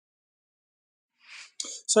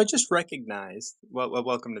So I just recognized,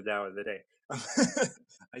 welcome to Tao of the Day.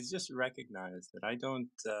 I just recognized that I don't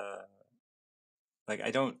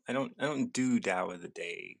do Tao of the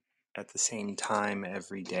Day at the same time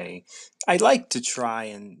every day. I like to try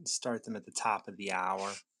and start them at the top of the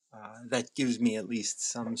hour. That gives me at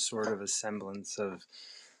least some sort of a semblance of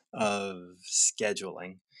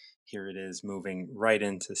scheduling. Here it is, moving right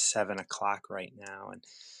into 7 o'clock right now, and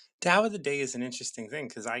Tao of the Day is an interesting thing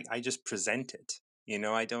because I just present it.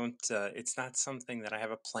 I don't, it's not something that I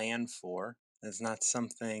have a plan for. It's not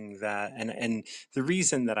something that, and the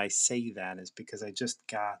reason that I say that is because I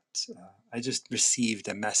just received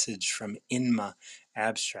a message from Inma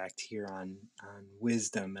Abstract here on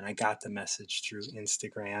Wisdom, and I got the message through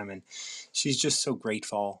Instagram, and she's just so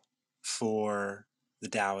grateful for the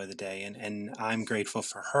Tao of the Day, and I'm grateful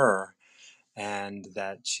for her and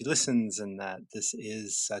that she listens and that this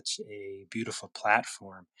is such a beautiful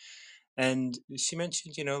platform. And she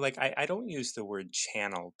mentioned, like I don't use the word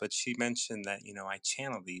channel, but she mentioned that, I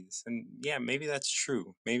channel these. And yeah, maybe that's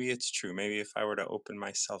true. Maybe it's true. Maybe if I were to open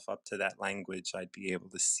myself up to that language, I'd be able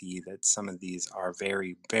to see that some of these are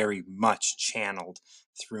very, very much channeled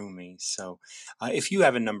through me. So if you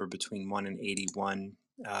have a number between 1 and 81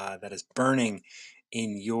 that is burning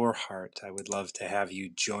in your heart, I would love to have you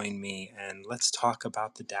join me and let's talk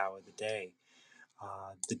about the Tao of the Day.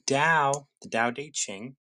 The Tao Te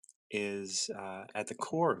Ching is at the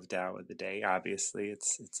core of Tao of the Day. Obviously,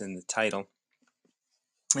 it's in the title,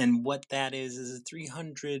 and what that is a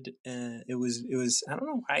 300. It was I don't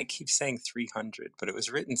know why I keep saying 300, but it was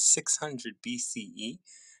written 600 BCE.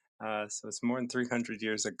 So it's more than 300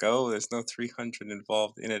 years ago. There's no 300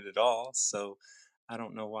 involved in it at all. So I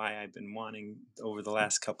don't know why I've been wanting over the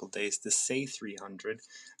last couple of days to say 300.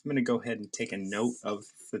 I'm going to go ahead and take a note of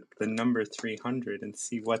the number 300 and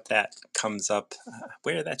see what that comes up,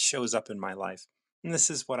 where that shows up in my life. And this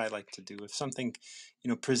is what I like to do. If something,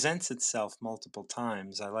 presents itself multiple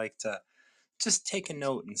times, I like to just take a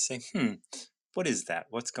note and say, what is that?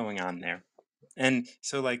 What's going on there? And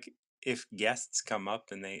so, like, if guests come up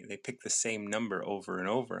and they pick the same number over and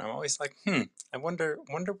over, I'm always like, I wonder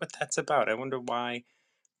what that's about. I wonder why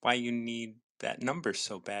you need that number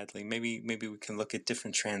so badly. Maybe we can look at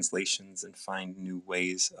different translations and find new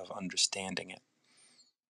ways of understanding it.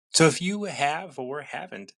 So if you have or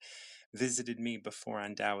haven't visited me before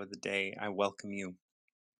on Tao of the Day, I welcome you.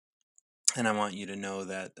 And I want you to know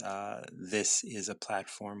that this is a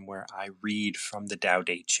platform where I read from the Tao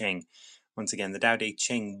Te Ching. Once again, the Tao Te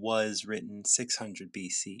Ching was written 600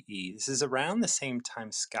 BCE. This is around the same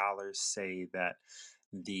time scholars say that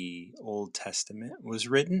the Old Testament was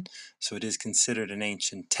written, so it is considered an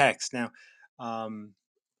ancient text. Now, um,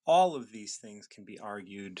 all of these things can be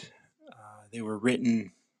argued. They were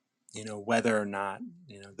written, whether or not,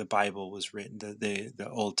 the Bible was written, the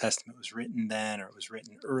Old Testament was written then, or it was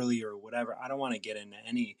written earlier, or whatever. I don't want to get into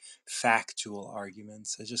any factual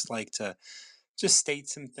arguments. I just like to just state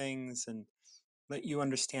some things and let you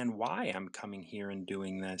understand why I'm coming here and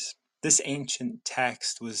doing this. This ancient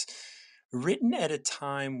text was written at a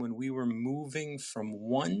time when we were moving from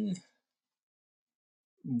one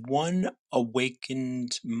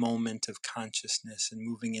awakened moment of consciousness and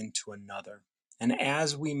moving into another. And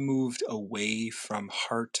as we moved away from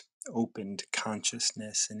heart opened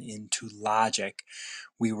consciousness and into logic,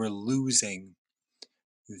 we were losing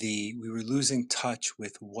we were losing touch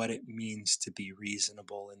with what it means to be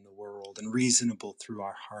reasonable in the world and reasonable through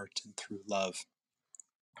our heart and through love.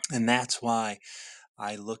 And that's why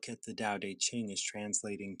I look at the Tao Te Ching as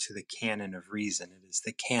translating to the canon of reason. It is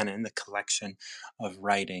the canon, the collection of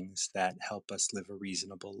writings that help us live a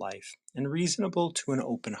reasonable life. And reasonable to an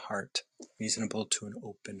open heart. Reasonable to an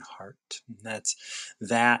open heart. And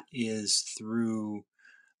that is through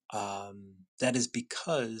that is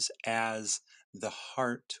because as the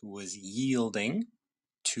heart was yielding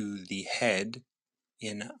to the head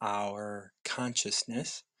in our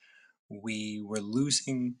consciousness, we were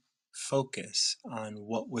losing focus on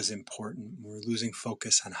what was important. We were losing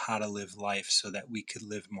focus on how to live life so that we could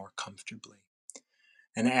live more comfortably.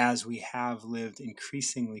 And as we have lived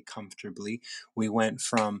increasingly comfortably, we went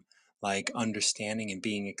from like understanding and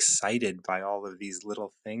being excited by all of these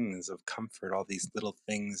little things of comfort, all these little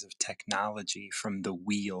things of technology, from the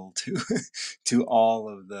wheel to to all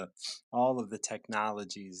of the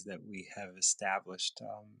technologies that we have established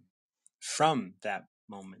from that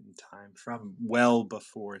moment in time, from well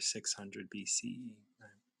before 600 BCE.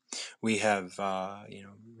 We have,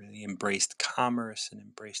 really embraced commerce and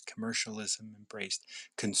embraced commercialism, embraced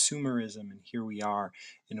consumerism, and here we are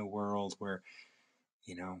in a world where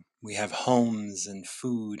We have homes and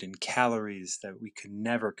food and calories that we could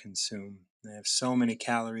never consume. They have so many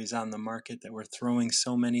calories on the market that we're throwing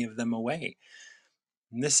so many of them away.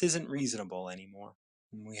 And this isn't reasonable anymore.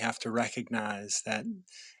 And we have to recognize that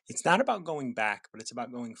it's not about going back, but it's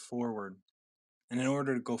about going forward. And in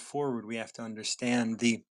order to go forward, we have to understand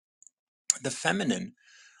the feminine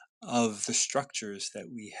of the structures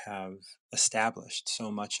that we have established.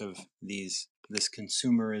 So much of this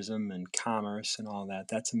consumerism and commerce and all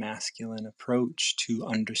that's a masculine approach to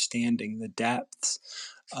understanding the depths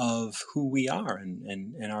of who we are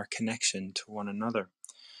and our connection to one another.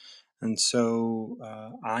 And so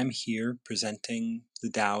I'm here presenting the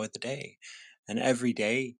Tao of the day. And every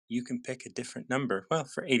day you can pick a different number. Well,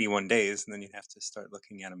 for 81 days, and then you have to start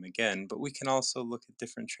looking at them again. But we can also look at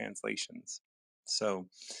different translations. So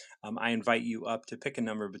I invite you up to pick a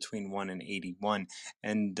number between 1 and 81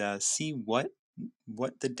 and see what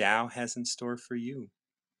the Tao has in store for you.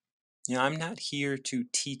 I'm not here to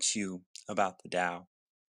teach you about the Tao.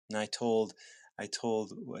 And I told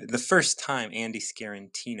the first time Andy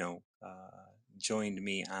Scarantino joined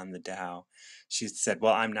me on the Tao, she said,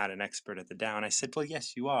 "Well, I'm not an expert at the Tao," and I said, "Well,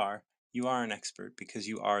 yes, you are. You are an expert because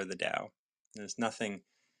you are the Tao. There's nothing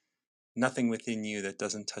within you that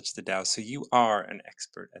doesn't touch the Tao. So you are an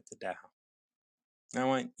expert at the Tao." And I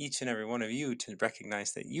want each and every one of you to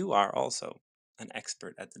recognize that you are also an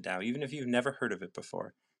expert at the Tao, even if you've never heard of it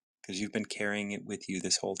before, because you've been carrying it with you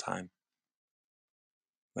this whole time.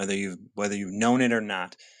 Whether you've known it or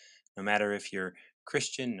not, no matter if you're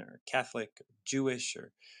Christian or Catholic or Jewish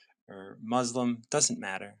or Muslim, doesn't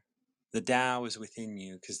matter. The Tao is within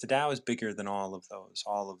you because the Tao is bigger than all of those.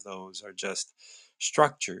 All of those are just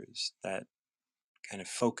structures that kind of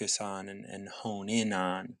focus on and hone in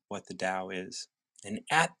on what the Tao is. And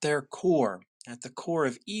at their core, at the core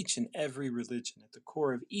of each and every religion, at the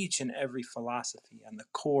core of each and every philosophy, and the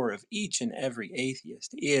core of each and every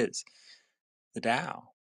atheist is the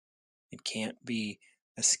Tao. It can't be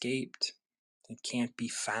escaped. It can't be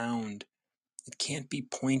found. It can't be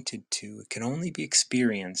pointed to. It can only be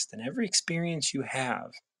experienced. And every experience you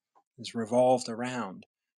have is revolved around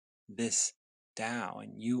this Tao.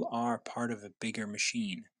 And you are part of a bigger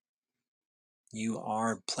machine. You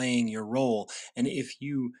are playing your role. And if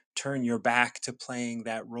you turn your back to playing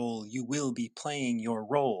that role, you will be playing your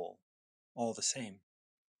role all the same.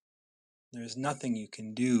 There's nothing you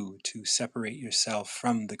can do to separate yourself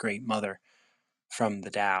from the Great Mother, from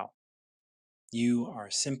the Tao. You are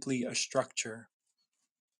simply a structure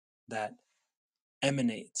that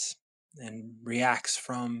emanates and reacts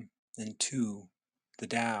from and to the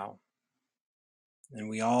Tao. And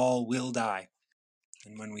we all will die.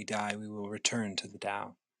 And when we die, we will return to the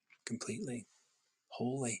Tao completely,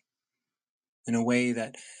 wholly, in a way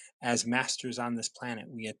that as masters on this planet,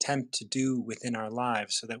 we attempt to do within our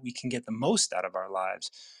lives so that we can get the most out of our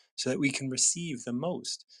lives, so that we can receive the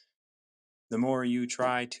most. The more you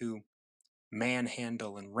try to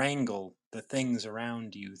manhandle and wrangle the things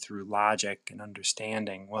around you through logic and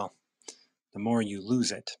understanding, well, the more you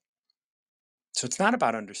lose it. So it's not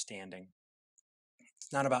about understanding.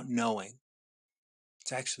 It's not about knowing.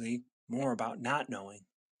 It's actually more about not knowing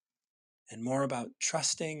and more about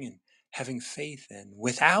trusting and having faith in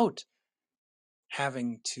without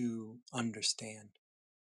having to understand.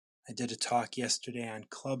 I did a talk yesterday on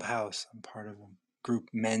Clubhouse. I'm part of a group,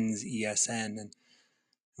 Men's ESN, and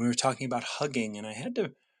we were talking about hugging, and I had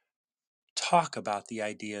to talk about the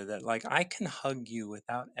idea that, like, I can hug you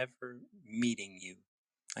without ever meeting you.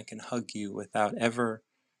 I can hug you without ever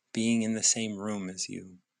being in the same room as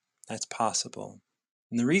you. That's possible.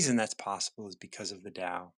 And the reason that's possible is because of the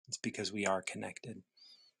Tao. It's because we are connected.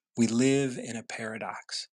 We live in a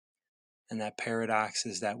paradox. And that paradox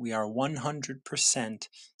is that we are 100%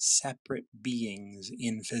 separate beings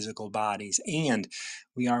in physical bodies. And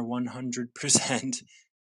we are 100%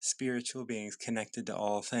 spiritual beings connected to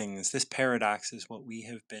all things. This paradox is what we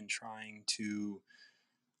have been trying to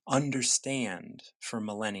understand for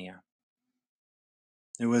millennia.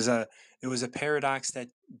 It was a paradox that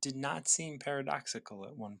did not seem paradoxical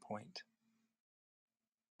at one point.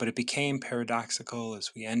 But it became paradoxical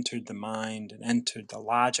as we entered the mind and entered the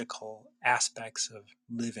logical aspects of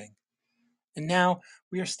living. And now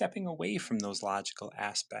we are stepping away from those logical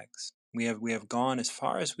aspects. We have gone as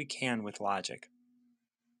far as we can with logic.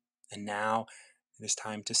 And now it is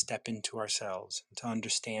time to step into ourselves and to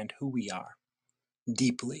understand who we are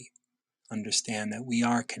deeply. Understand that we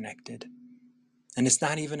are connected. And it's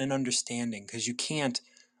not even an understanding because you can't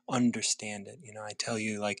understand it. I tell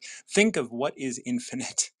you, like, think of what is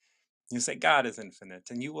infinite. You say God is infinite,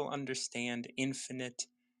 and you will understand infinite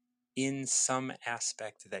in some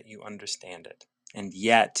aspect that you understand it. And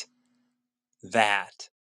yet that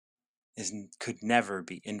could never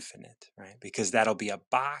be infinite, right? Because that'll be a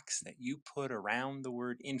box that you put around the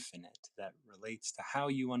word infinite that relates to how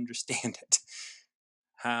you understand it.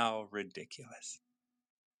 How ridiculous.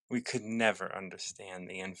 We could never understand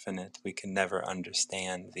the infinite. We can never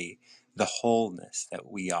understand the wholeness that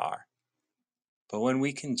we are. But when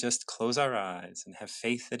we can just close our eyes and have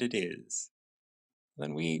faith that it is,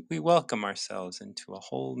 then we welcome ourselves into a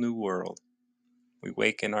whole new world. We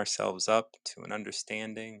waken ourselves up to an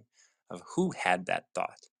understanding of who had that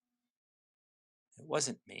thought. It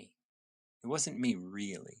wasn't me. It wasn't me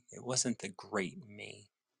really. It wasn't the great me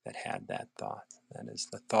that had that thought. That is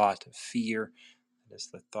the thought of fear. That is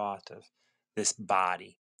the thought of this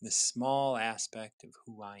body, this small aspect of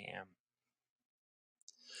who I am.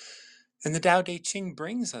 And the Tao Te Ching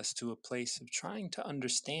brings us to a place of trying to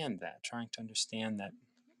understand that.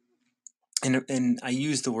 And I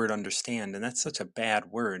use the word understand, and that's such a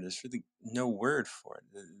bad word. There's really no word for it.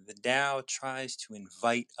 The Tao tries to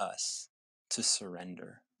invite us to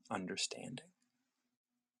surrender understanding.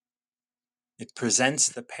 It presents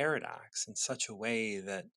the paradox in such a way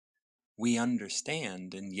that we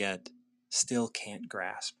understand and yet still can't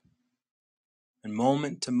grasp. And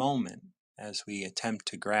moment to moment, as we attempt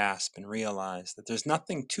to grasp and realize that there's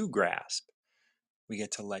nothing to grasp, we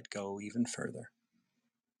get to let go even further.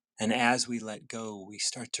 And as we let go, we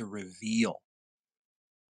start to reveal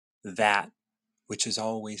that which has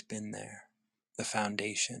always been there, the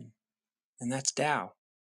foundation. And that's Tao.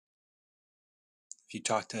 If you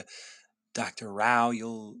talk to Dr. Rao,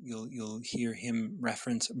 you'll hear him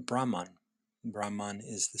reference Brahman. Brahman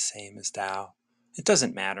is the same as Tao. It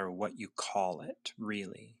doesn't matter what you call it,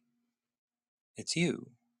 really. It's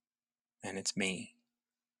you, and it's me,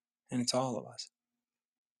 and it's all of us.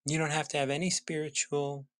 You don't have to have any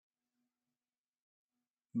spiritual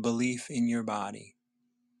belief in your body,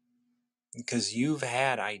 because you've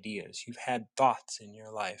had ideas, you've had thoughts in your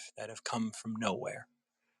life that have come from nowhere.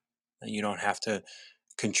 And you don't have to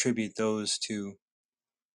contribute those to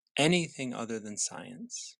anything other than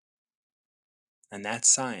science. And that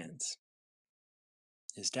science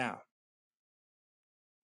is Tao.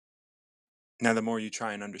 Now, the more you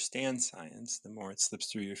try and understand science, the more it slips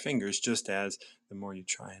through your fingers, just as the more you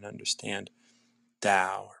try and understand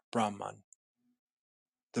Tao or Brahman,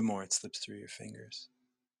 the more it slips through your fingers.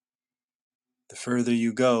 The further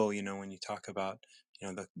you go, when you talk about,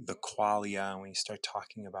 the qualia, when you start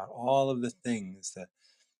talking about all of the things,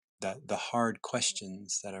 the hard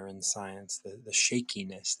questions that are in science, the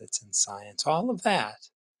shakiness that's in science, all of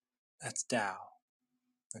that's Tao,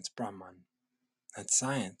 that's Brahman, that's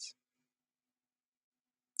science.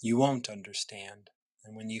 You won't understand.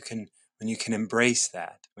 And when you can embrace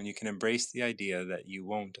that, when you can embrace the idea that you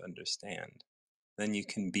won't understand, then you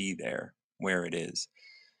can be there where it is.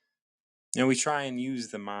 We try and use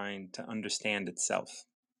the mind to understand itself.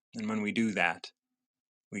 And when we do that,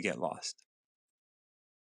 we get lost.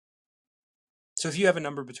 So if you have a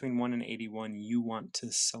number between 1 and 81 you want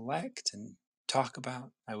to select and talk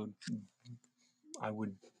about, I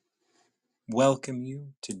would welcome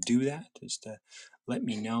you to do that, just to let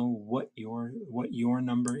me know what your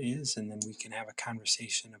number is, and then we can have a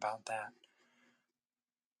conversation about that.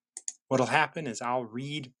 What'll happen is I'll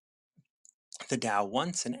read the Tao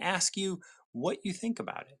once and ask you what you think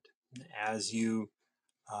about it. As you'll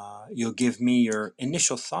give me your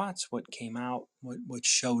initial thoughts, what came out, what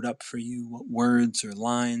showed up for you, what words or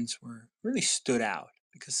lines were really stood out.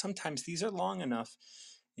 Because sometimes these are long enough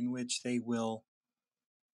in which they will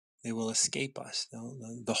escape us.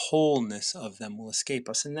 The wholeness of them will escape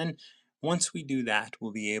us. And then once we do that,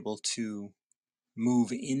 we'll be able to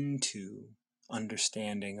move into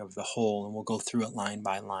understanding of the whole, and we'll go through it line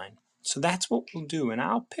by line. So that's what we'll do. And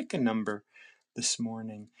I'll pick a number this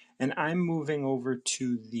morning. And I'm moving over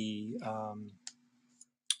to the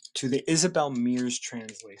Isabel Mears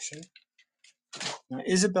translation. Now,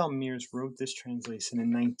 Isabel Mears wrote this translation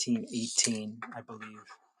in 1918, I believe.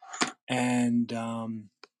 And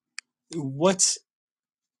what's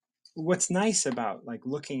nice about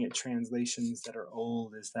looking at translations that are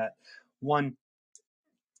old is that one,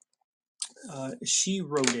 she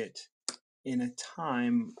wrote it in a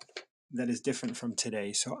time that is different from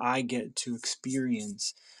today, so I get to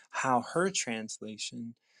experience how her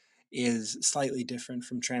translation is slightly different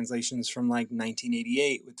from translations from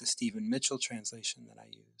 1988 with the Stephen Mitchell translation that I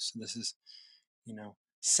use. So this is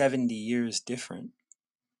 70 years different,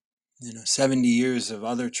 70 years of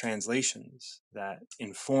other translations that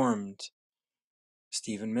informed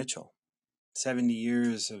Stephen Mitchell, 70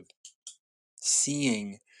 years of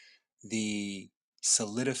seeing the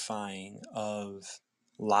solidifying of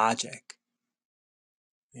logic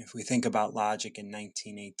If we think about logic in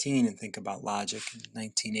 1918 and think about logic in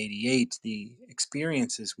 1988, the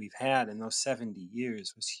experiences we've had in those 70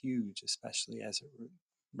 years was huge, especially as it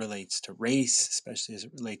relates to race, especially as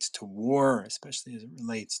it relates to war, especially as it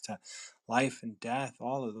relates to life and death,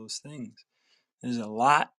 all of those things. There's a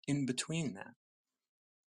lot in between that.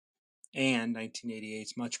 And 1988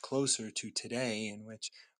 is much closer to today, in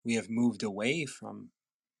which we have moved away from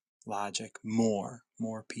logic more.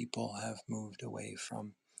 More people have moved away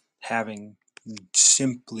from having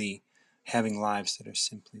having lives that are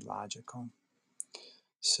simply logical.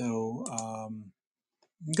 So I'm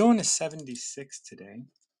going to 76 today.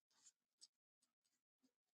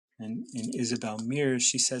 And in Isabel Mears,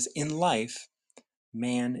 she says, in life,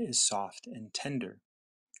 man is soft and tender.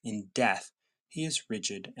 In death, he is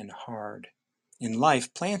rigid and hard. In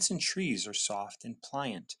life, plants and trees are soft and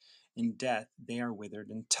pliant. In death, they are withered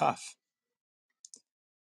and tough.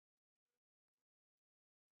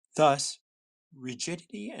 Thus,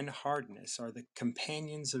 rigidity and hardness are the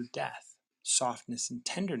companions of death. Softness and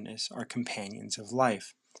tenderness are companions of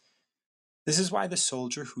life. This is why the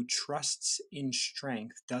soldier who trusts in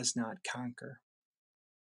strength does not conquer.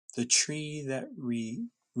 The tree that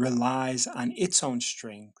relies on its own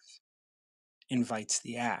strength invites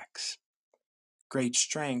the axe. Great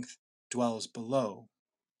strength dwells below.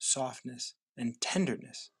 Softness and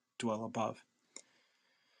tenderness dwell above.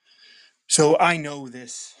 So I know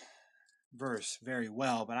this verse very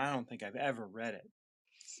well, but I don't think I've ever read it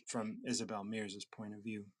from Isabel Mears' point of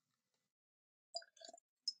view.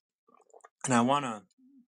 And I want to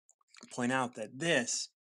point out that this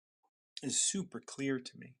is super clear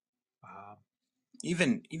to me.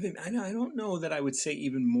 Even I don't know that I would say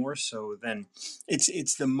even more so than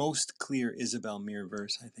it's the most clear Isabel Mears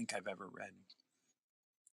verse I think I've ever read.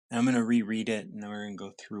 And I'm going to reread it, and then we're going to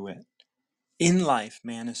go through it. In life,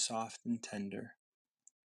 man is soft and tender.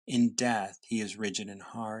 In death, he is rigid and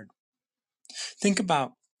hard. Think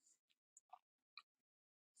about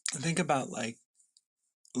like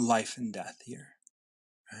life and death here,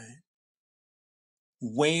 right?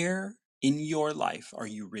 Where in your life are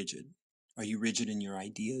you rigid? Are you rigid in your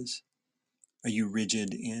ideas? Are you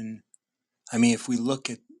rigid in, I mean, if we look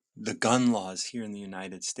at the gun laws here in the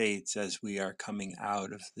United States as we are coming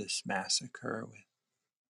out of this massacre, with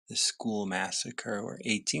this school massacre where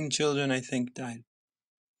 18 children, I think, died.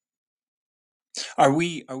 Are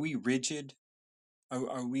we rigid?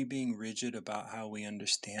 Are we being rigid about how we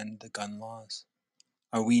understand the gun laws?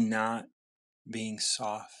 Are we not being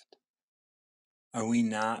soft? Are we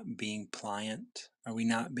not being pliant? Are we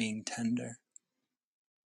not being tender?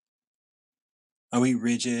 Are we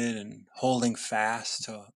rigid and holding fast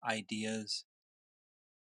to ideas,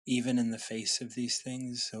 even in the face of these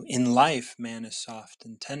things? So in life, man is soft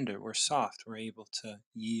and tender. We're soft. We're able to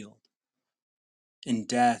yield. In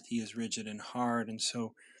death, he is rigid and hard. And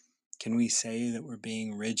so can we say that we're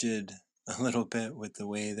being rigid a little bit with the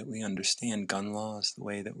way that we understand gun laws, the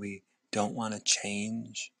way that we don't want to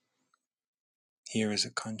change here as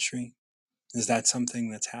a country? Is that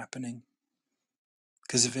something that's happening?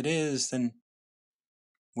 Because if it is, then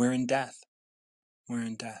we're in death. We're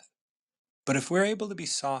in death. But if we're able to be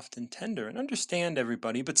soft and tender and understand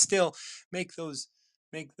everybody, but still make the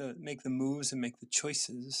moves and make the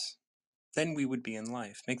choices, then we would be in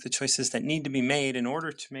life. Make the choices that need to be made in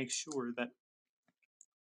order to make sure that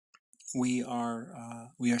we are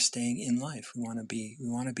staying in life. We want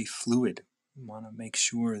to be fluid. We want to make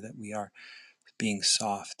sure that we are being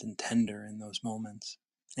soft and tender in those moments.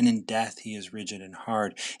 And in death, he is rigid and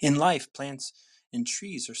hard. In life, plants and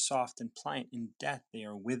trees are soft and pliant. In death, they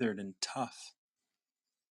are withered and tough.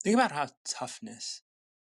 Think about how toughness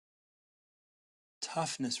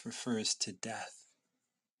refers to death.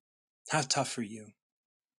 How tough are you?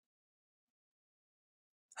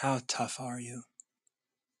 How tough are you?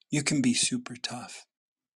 You can be super tough,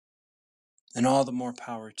 and all the more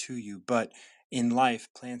power to you. But in life,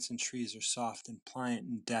 plants and trees are soft and pliant.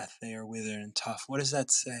 In death, they are withered and tough. What does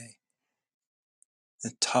that say?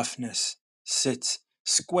 The toughness sits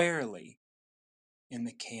squarely in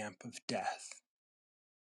the camp of death.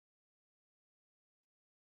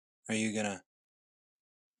 Are you gonna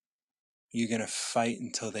fight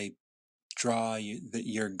until they draw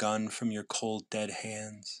your gun from your cold, dead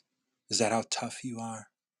hands? Is that how tough you are?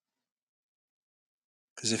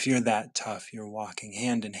 Because if you're that tough, you're walking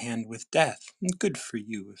hand in hand with death. And good for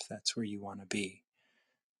you if that's where you want to be.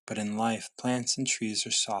 But in life, plants and trees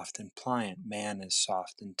are soft and pliant. Man is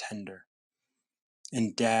soft and tender.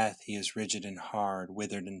 In death, he is rigid and hard,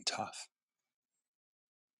 withered and tough.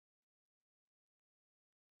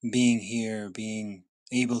 Being here, being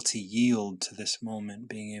able to yield to this moment,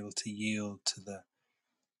 being able to yield to the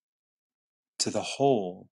to the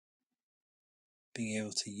whole, being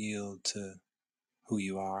able to yield to who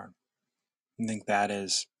you are. I think that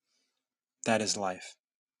is life.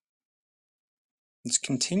 It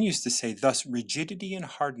continues to say, thus rigidity and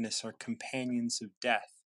hardness are companions of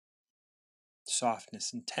death.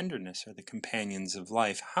 Softness and tenderness are the companions of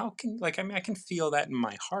life. How can, I can feel that in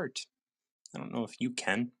my heart. I don't know if you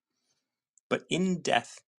can. But in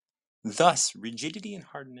death, thus rigidity and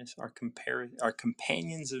hardness are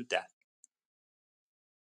companions of death.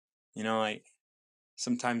 I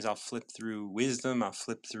sometimes I'll flip through wisdom, I'll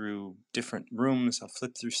flip through different rooms, I'll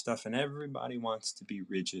flip through stuff, and everybody wants to be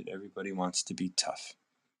rigid. Everybody wants to be tough.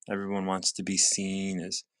 Everyone wants to be seen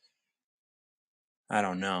as, I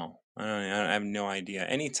don't know. I have no idea.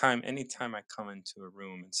 Anytime I come into a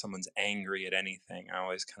room and someone's angry at anything, I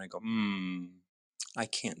always kind of go, I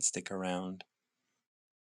can't stick around.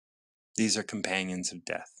 These are companions of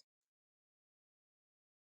death.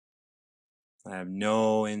 I have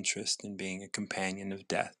no interest in being a companion of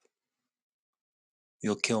death.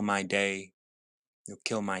 You'll kill my day. You'll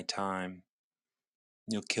kill my time.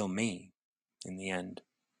 You'll kill me in the end.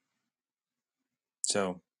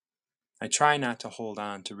 So I try not to hold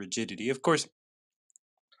on to rigidity. Of course,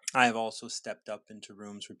 I have also stepped up into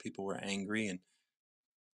rooms where people were angry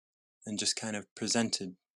and just kind of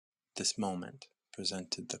presented this moment,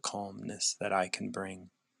 presented the calmness that I can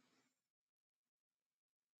bring.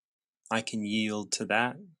 I can yield to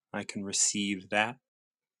that. I can receive that.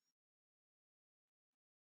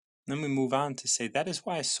 Then we move on to say, that is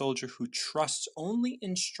why a soldier who trusts only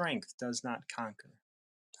in strength does not conquer.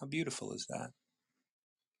 How beautiful is that?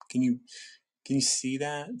 Can you see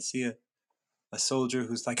that? See a soldier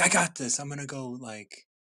who's like, I got this. I'm gonna go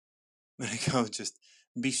just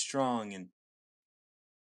be strong. And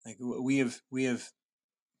like we have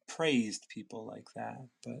praised people like that,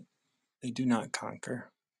 but they do not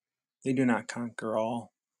conquer. They do not conquer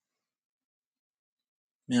all.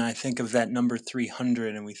 I think of that number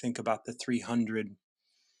 300, and we think about the 300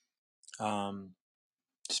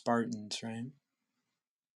 Spartans, right?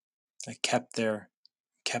 That kept their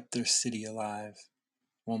city alive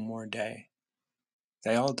one more day.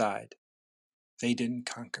 They all died. They didn't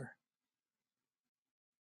conquer.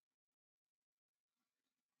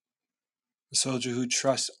 The soldier who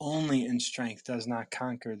trusts only in strength does not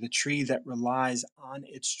conquer. The tree that relies on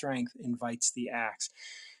its strength invites the axe.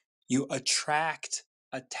 You attract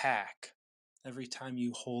attack every time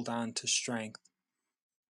you hold on to strength.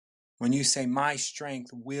 When you say, my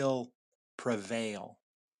strength will prevail,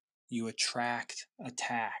 you attract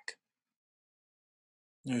attack.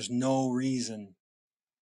 There's no reason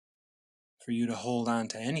for you to hold on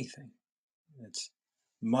to anything. It's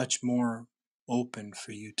much more open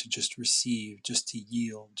for you to just receive, just to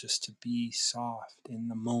yield, just to be soft in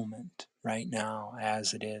the moment right now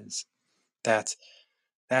as it is. That's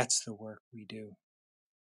the work we do.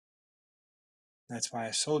 That's why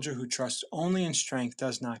a soldier who trusts only in strength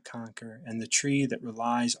does not conquer, and the tree that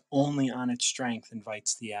relies only on its strength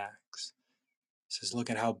invites the axe. It says, look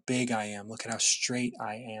at how big I am. Look at how straight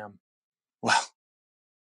I am. Well,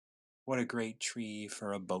 what a great tree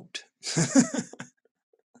for a boat.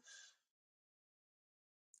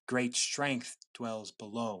 Great strength dwells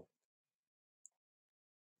below.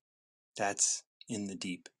 That's in the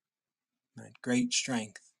deep. Right? Great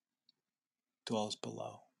strength dwells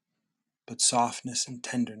below, but softness and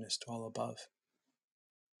tenderness dwell above.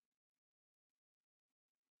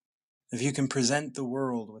 If you can present the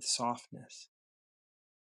world with softness,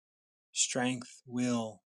 strength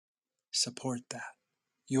will support that.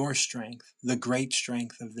 Your strength, the great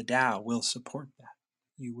strength of the Tao, will support that.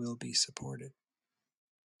 You will be supported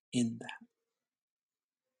in that.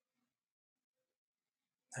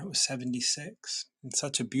 That was 76. It's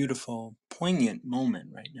such a beautiful, poignant moment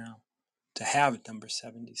right now to have number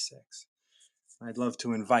 76. I'd love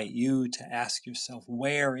to invite you to ask yourself,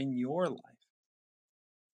 where in your life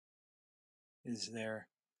is there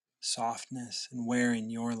softness, and where in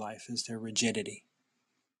your life is there rigidity?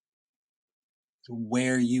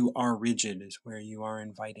 Where you are rigid is where you are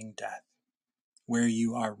inviting death. Where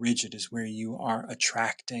you are rigid is where you are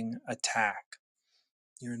attracting attack.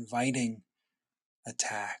 You're inviting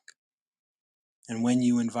attack. And when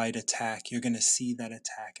you invite attack, you're going to see that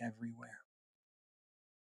attack everywhere.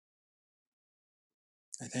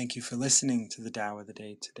 I thank you for listening to the Tao of the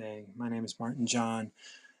Day today. My name is Martin John.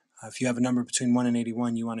 If you have a number between 1 and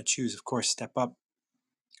 81 you want to choose, of course, step up.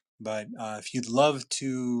 But if you'd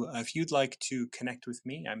like to connect with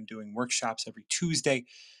me, I'm doing workshops every Tuesday,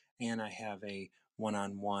 and I have a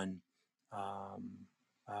one-on-one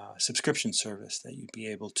subscription service that you'd be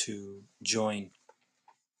able to join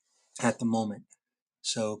at the moment.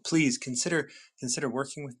 So please consider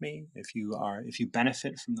working with me. If you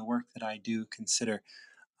benefit from the work that I do, consider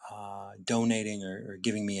donating or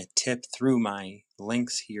giving me a tip through my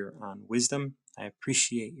links here on Wisdom. I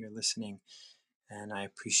appreciate your listening, and I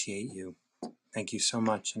appreciate you. Thank you so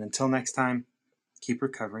much. And until next time, keep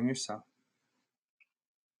recovering yourself.